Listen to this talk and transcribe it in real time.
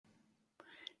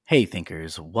Hey,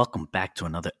 thinkers, welcome back to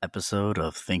another episode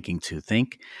of Thinking to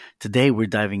Think. Today, we're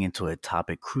diving into a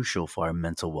topic crucial for our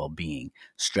mental well being: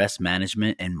 stress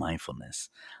management and mindfulness.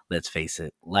 Let's face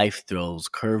it, life throws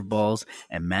curveballs,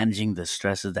 and managing the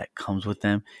stresses that comes with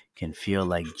them can feel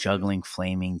like juggling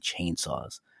flaming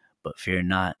chainsaws. But fear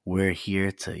not, we're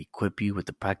here to equip you with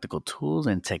the practical tools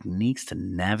and techniques to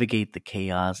navigate the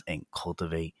chaos and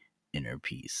cultivate inner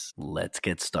peace. Let's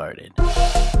get started.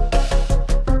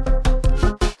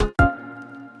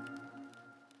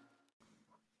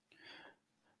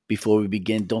 Before we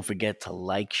begin, don't forget to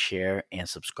like, share, and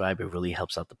subscribe. It really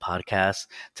helps out the podcast.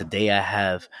 Today, I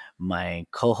have my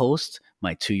co host,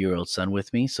 my 2-year-old son,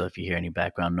 with me. So if you hear any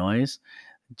background noise,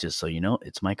 just so you know,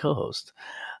 it's my co host.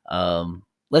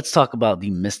 Let's talk about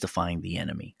demystifying the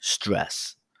enemy: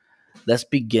 stress. Let's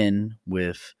begin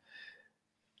with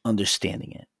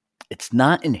understanding it. It's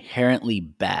not inherently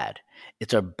bad.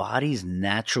 It's our body's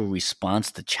natural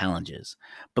response to challenges.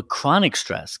 But chronic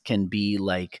stress can be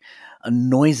like a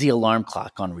noisy alarm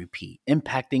clock on repeat,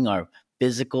 impacting our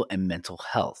physical and mental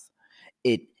health.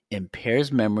 It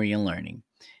impairs memory and learning.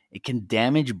 It can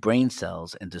damage brain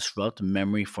cells and disrupt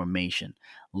memory formation,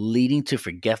 leading to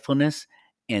forgetfulness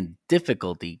and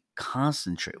difficulty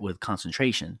with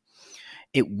concentration.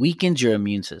 It weakens your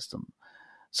immune system,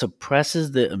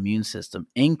 suppresses the immune system,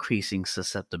 increasing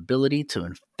susceptibility to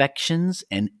infections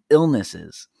and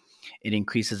illnesses. It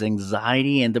increases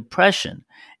anxiety and depression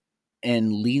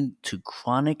and lead to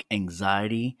chronic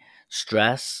anxiety,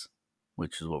 stress,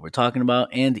 which is what we're talking about,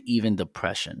 and even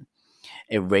depression.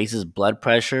 It raises blood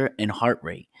pressure and heart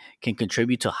rate, can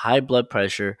contribute to high blood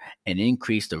pressure and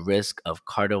increase the risk of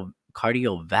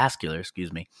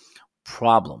cardiovascular,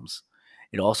 problems.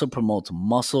 It also promotes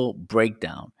muscle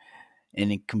breakdown,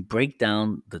 and it can break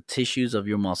down the tissues of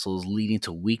your muscles, leading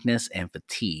to weakness and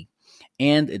fatigue.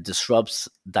 And it disrupts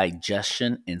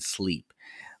digestion and sleep,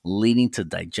 leading to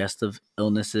digestive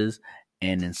illnesses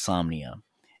and insomnia.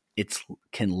 It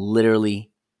can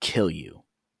literally kill you.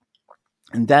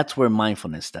 And that's where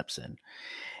mindfulness steps in.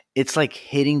 It's like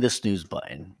hitting the snooze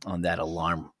button on that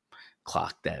alarm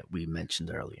clock that we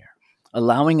mentioned earlier,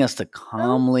 allowing us to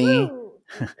calmly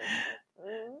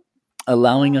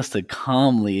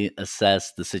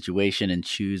assess the situation and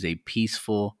choose a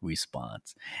peaceful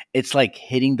response. It's like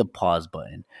hitting the pause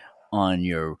button on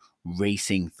your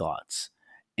racing thoughts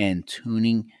and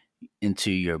tuning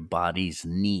into your body's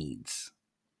needs.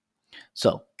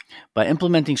 So, by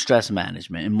implementing stress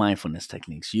management and mindfulness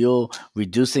techniques, you'll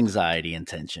reduce anxiety and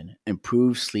tension,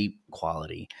 improve sleep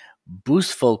quality,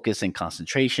 boost focus and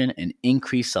concentration, and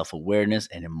increase self awareness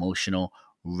and emotional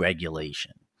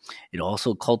regulation. It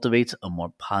also cultivates a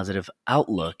more positive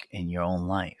outlook in your own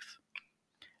life.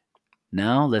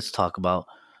 Now, let's talk about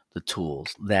the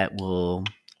tools that will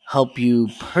help you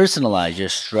personalize your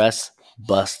stress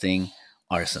busting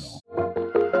arsenal.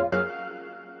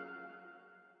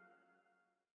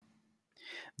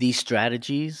 These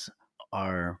strategies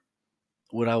are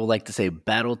what I would like to say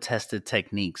battle tested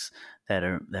techniques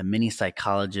that many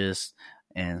psychologists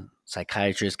and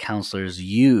psychiatrists, counselors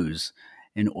use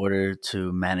in order to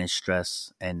manage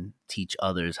stress and teach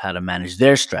others how to manage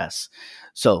their stress.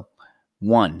 So,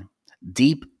 one,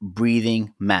 deep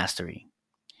breathing mastery.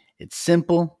 It's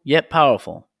simple yet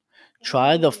powerful.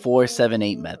 Try the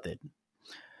 4-7-8 method.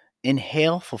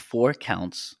 Inhale for 4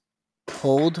 counts,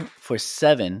 hold for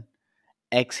 7,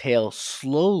 exhale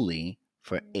slowly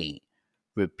for 8.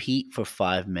 Repeat for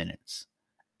 5 minutes,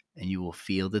 and you will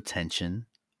feel the tension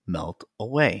melt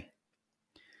away.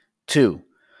 2.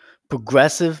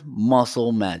 Progressive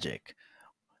muscle magic.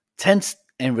 Tense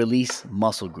and release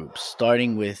muscle groups,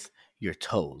 starting with your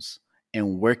toes,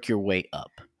 and work your way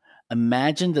up.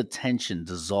 Imagine the tension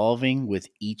dissolving with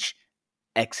each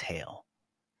exhale.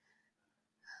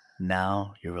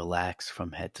 Now you're relaxed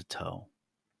from head to toe.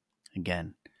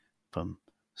 Again,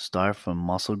 start from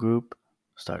muscle group,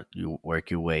 you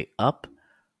work your way up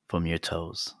from your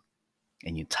toes,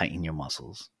 and you tighten your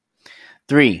muscles.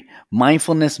 3,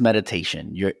 mindfulness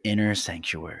meditation, your inner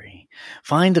sanctuary.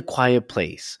 Find a quiet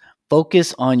place,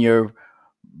 focus on your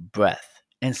breath,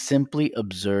 and simply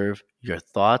observe your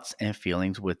thoughts and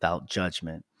feelings without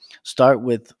judgment. Start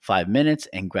with 5 minutes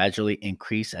and gradually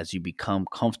increase as you become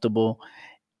comfortable.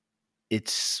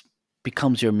 It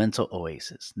becomes your mental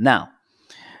oasis. Now,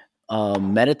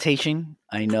 meditation,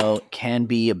 I know, can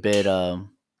be a bit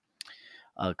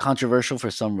controversial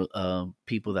for some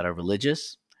people that are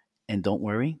religious. And don't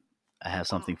worry, I have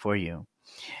something for you.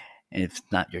 And if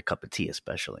not your cup of tea,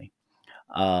 especially.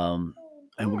 And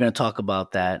we're going to talk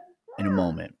about that in a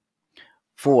moment.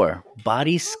 4,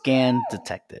 body scan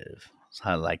detective. That's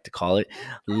how I like to call it.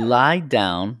 Lie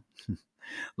down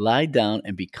Lie down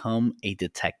and become a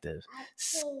detective,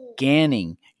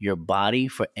 scanning your body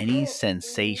for any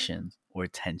sensations or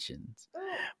tensions.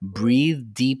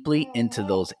 Breathe deeply into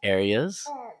those areas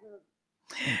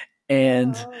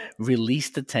and release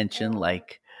the tension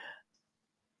like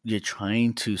you're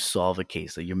trying to solve a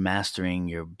case, like you're mastering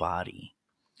your body.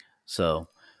 So,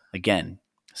 again,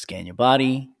 scan your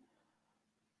body,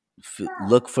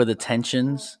 look for the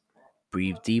tensions,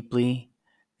 breathe deeply,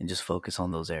 and just focus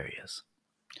on those areas.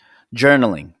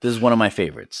 Journaling. This is one of my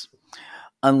favorites.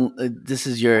 This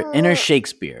is your inner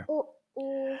Shakespeare.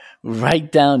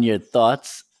 Write down your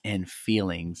thoughts and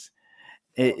feelings.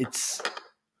 It's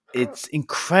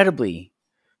incredibly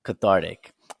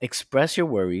cathartic. Express your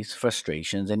worries,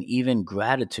 frustrations, and even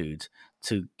gratitude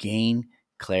to gain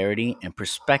clarity and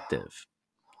perspective.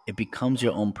 It becomes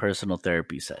your own personal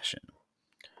therapy session.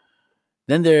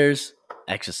 Then there's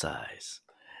exercise.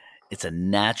 It's a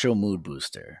natural mood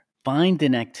booster. Find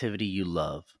an activity you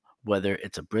love, whether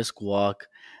it's a brisk walk,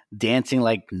 dancing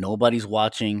like nobody's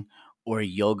watching, or a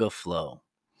yoga flow.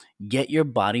 Get your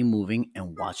body moving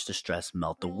and watch the stress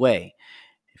melt away.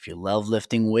 If you love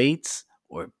lifting weights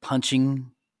or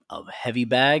punching a heavy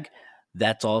bag,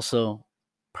 that's also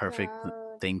perfect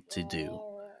thing to do.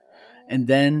 And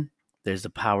then there's the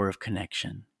power of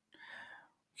connection.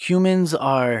 Humans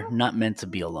are not meant to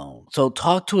be alone. So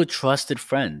talk to a trusted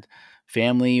friend,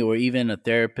 family, or even a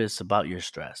therapist about your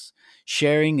stress.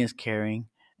 Sharing is caring,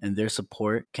 and their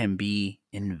support can be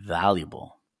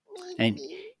invaluable. And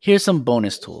here's some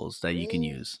bonus tools that you can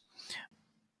use.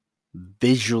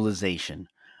 Visualization.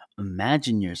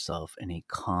 Imagine yourself in a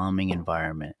calming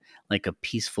environment like a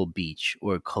peaceful beach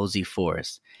or a cozy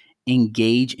forest.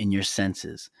 Engage in your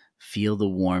senses. Feel the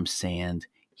warm sand,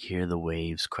 hear the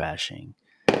waves crashing.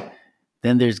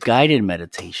 Then there's guided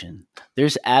meditation.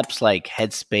 There's apps like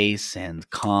Headspace and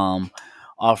Calm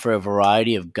offer a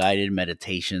variety of guided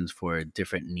meditations for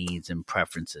different needs and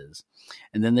preferences.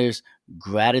 And then there's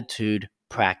gratitude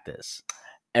practice.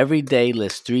 Every day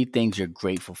list 3 things you're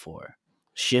grateful for.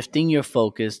 Shifting your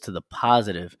focus to the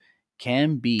positive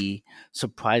can be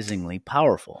surprisingly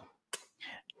powerful.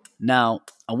 Now,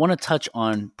 I want to touch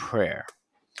on prayer.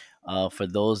 For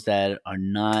those that are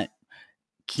not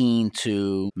keen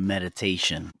to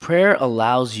meditation. Prayer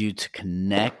allows you to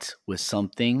connect with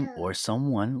something or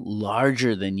someone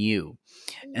larger than you.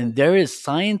 And there is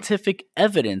scientific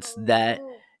evidence that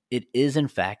it is, in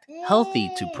fact,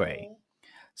 healthy to pray.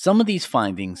 Some of these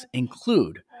findings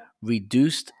include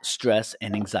reduced stress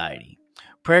and anxiety.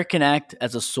 Prayer can act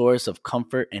as a source of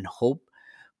comfort and hope,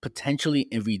 potentially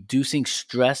in reducing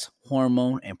stress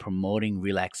hormone and promoting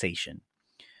relaxation.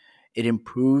 It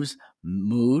improves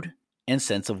mood and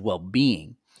sense of well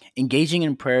being. Engaging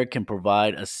in prayer can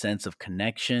provide a sense of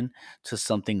connection to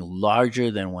something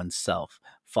larger than oneself,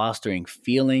 fostering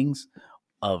feelings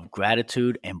of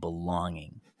gratitude and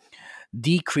belonging.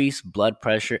 Decrease blood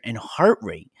pressure and heart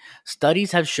rate.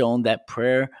 Studies have shown that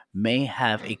prayer may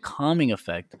have a calming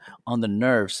effect on the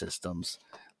nerve systems,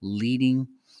 leading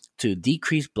to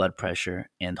decreased blood pressure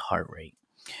and heart rate.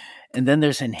 And then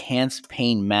there's enhanced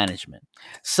pain management.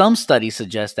 Some studies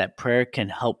suggest that prayer can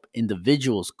help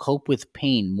individuals cope with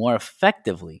pain more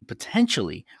effectively,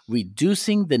 potentially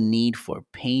reducing the need for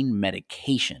pain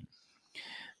medication.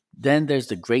 Then there's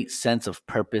the great sense of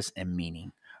purpose and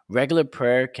meaning. Regular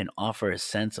prayer can offer a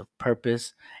sense of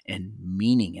purpose and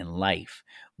meaning in life,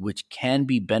 which can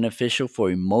be beneficial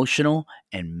for emotional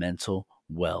and mental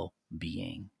well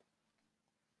being.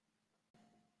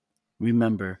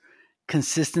 Remember,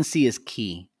 consistency is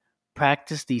key.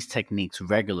 Practice these techniques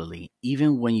regularly,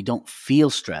 even when you don't feel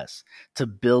stress, to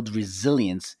build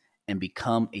resilience and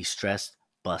become a stress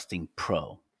busting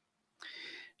pro.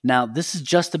 Now, this is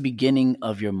just the beginning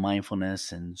of your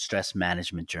mindfulness and stress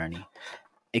management journey.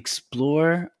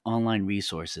 Explore online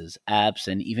resources, apps,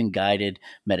 and even guided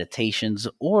meditations,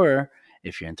 or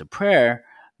if you're into prayer,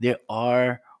 there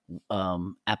are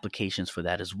applications for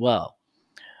that as well.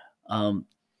 Um,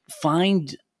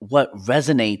 Find what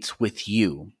resonates with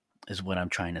you, is what I'm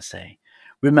trying to say.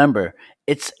 Remember,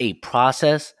 it's a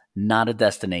process, not a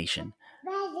destination.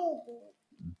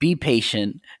 Be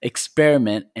patient,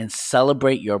 experiment, and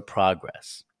celebrate your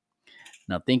progress.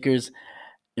 Now, thinkers,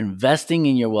 investing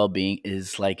in your well being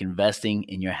is like investing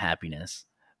in your happiness.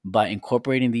 By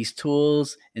incorporating these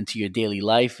tools into your daily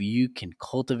life, you can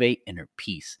cultivate inner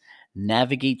peace,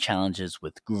 navigate challenges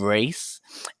with grace,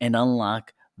 and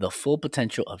unlock the full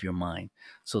potential of your mind.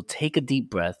 So take a deep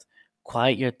breath,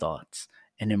 quiet your thoughts,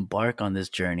 and embark on this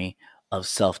journey of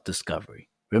self discovery.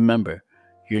 Remember,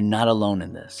 you're not alone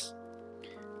in this.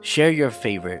 Share your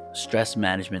favorite stress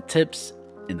management tips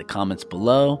in the comments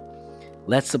below.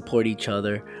 Let's support each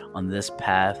other on this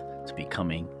path to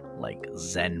becoming like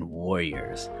Zen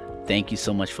warriors. Thank you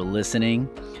so much for listening.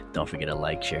 Don't forget to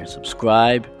like, share, and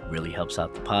subscribe. It really helps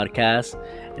out the podcast.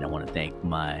 And I want to thank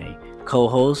my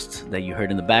co-host that you heard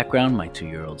in the background, my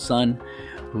 2-year-old son,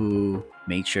 who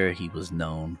made sure he was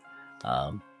known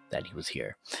that he was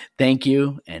here. Thank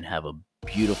you, and have a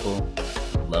beautiful,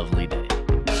 lovely day.